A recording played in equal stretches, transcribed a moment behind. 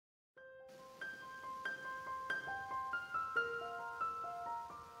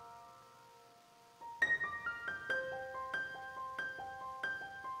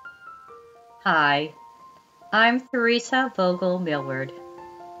Hi, I'm Theresa Vogel Millward.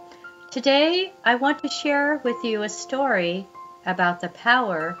 Today, I want to share with you a story about the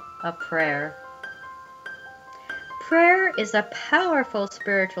power of prayer. Prayer is a powerful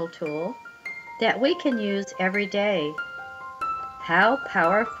spiritual tool that we can use every day. How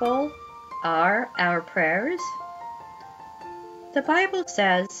powerful are our prayers? The Bible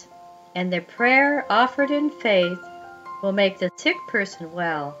says, "And the prayer offered in faith will make the sick person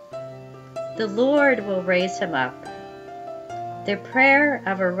well. The Lord will raise him up." The prayer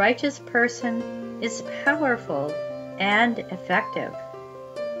of a righteous person is powerful and effective.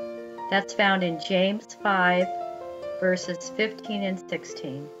 That's found in James 5, verses 15 and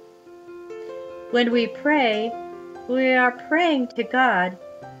 16. When we pray, we are praying to God,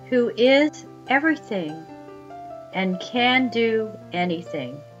 who is everything and can do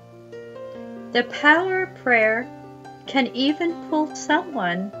anything. The power of prayer can even pull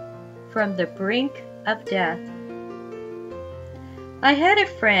someone from the brink of death. I had a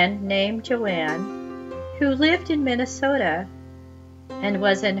friend named Joanne who lived in Minnesota and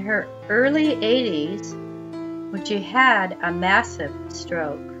was in her early 80s when she had a massive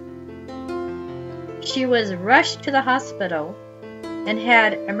stroke. She was rushed to the hospital and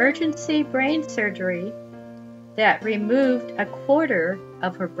had emergency brain surgery that removed a quarter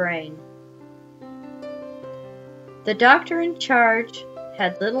of her brain. The doctor in charge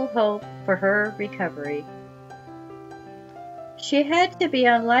had little hope for her recovery. She had to be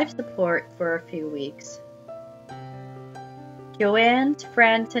on life support for a few weeks. Joanne's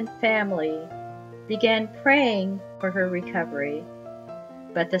friends and family began praying for her recovery,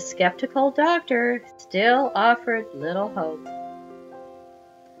 but the skeptical doctor still offered little hope.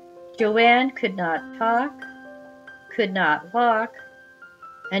 Joanne could not talk, could not walk,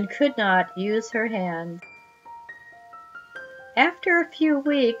 and could not use her hands. After a few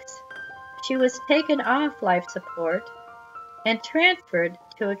weeks, she was taken off life support and transferred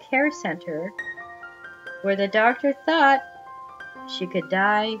to a care center where the doctor thought she could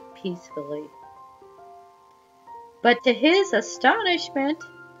die peacefully. But to his astonishment,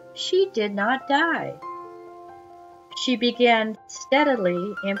 she did not die. She began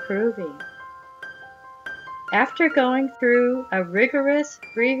steadily improving. After going through a rigorous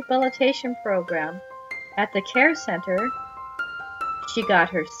rehabilitation program at the care center, she got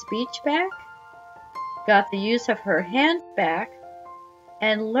her speech back, got the use of her hands back,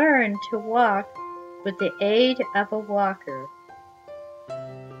 and learned to walk with the aid of a walker.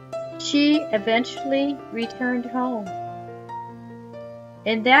 She eventually returned home.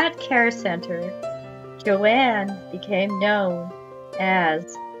 In that care center, Joanne became known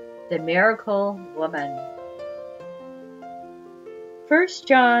as the Miracle Woman. 1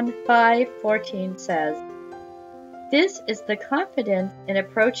 John 5:14 says, "This is the confidence in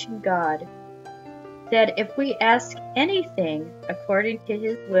approaching God, that if we ask anything according to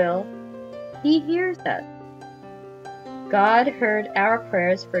His will, He hears us." God heard our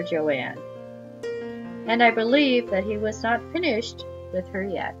prayers for Joanne, and I believe that He was not finished with her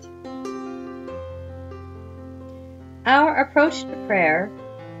yet. Our approach to prayer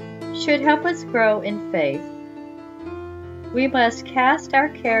should help us grow in faith. We must cast our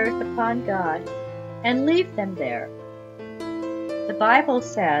cares upon God and leave them there. The Bible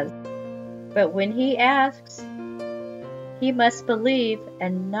says, "But when he asks, he must believe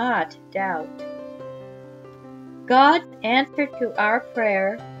and not doubt." God's answer to our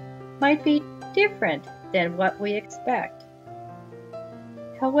prayer might be different than what we expect.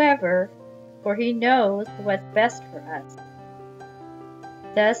 However, for He knows what's best for us.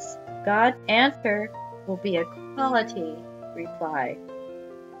 Thus, God's answer will be a quality reply.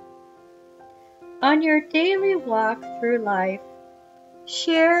 On your daily walk through life,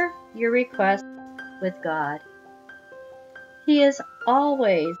 share your requests with God. He is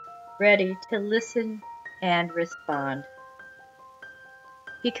always ready to listen and respond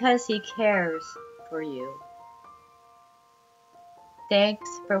because He cares for you. Thanks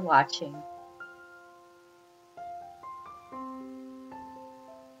for watching.